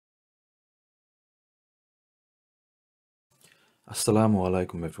Assalamu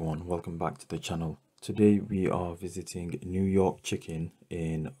Alaikum everyone, welcome back to the channel. Today we are visiting New York Chicken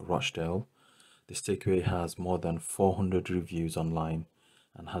in Rochdale. This takeaway has more than 400 reviews online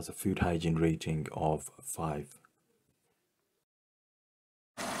and has a food hygiene rating of 5.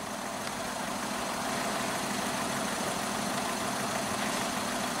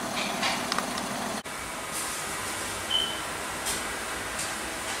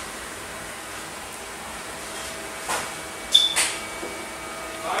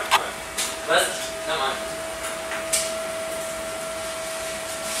 بس تمام.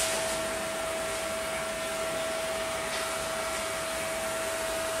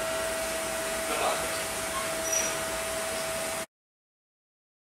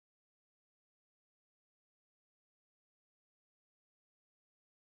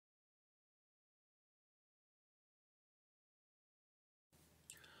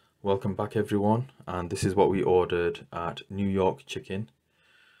 Welcome back everyone, and this is what we ordered at New York Chicken.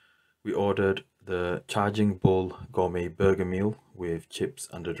 We ordered the Charging Bull Gourmet Burger Meal with chips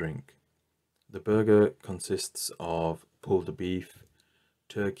and a drink. The burger consists of pulled beef,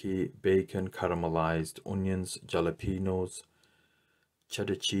 turkey, bacon, caramelized onions, jalapenos,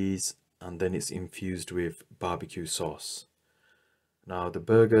 cheddar cheese, and then it's infused with barbecue sauce. Now the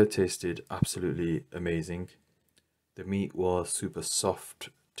burger tasted absolutely amazing. The meat was super soft,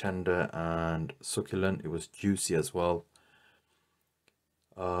 tender and succulent. It was juicy as well.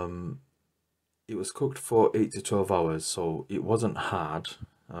 It was cooked for 8 to 12 hours, so it wasn't hard,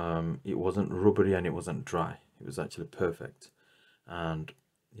 it wasn't rubbery, and it wasn't dry. It was actually perfect. And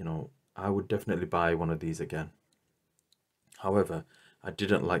I would definitely buy one of these again. However, I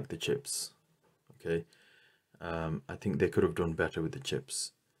didn't like the chips. Okay, I think they could have done better with the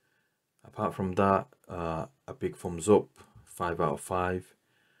chips. Apart from that, a big thumbs up, 5 out of 5.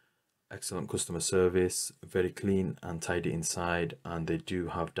 Excellent customer service, very clean and tidy inside, and they do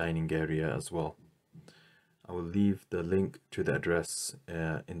have dining area as well. I will leave the link to the address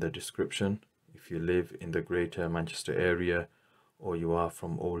in the description. If you live in the greater Manchester area or you are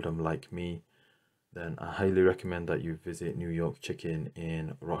from Oldham like me, then I highly recommend that you visit New York Chicken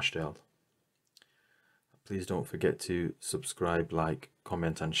in Rochdale. Please don't forget to subscribe, like,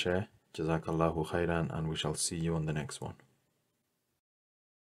 comment and share. Jazakallahu khairan, and we shall see you on the next one.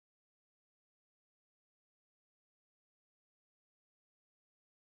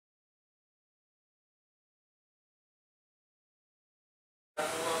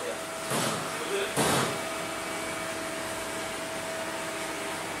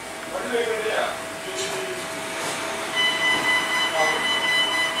 What do you do there?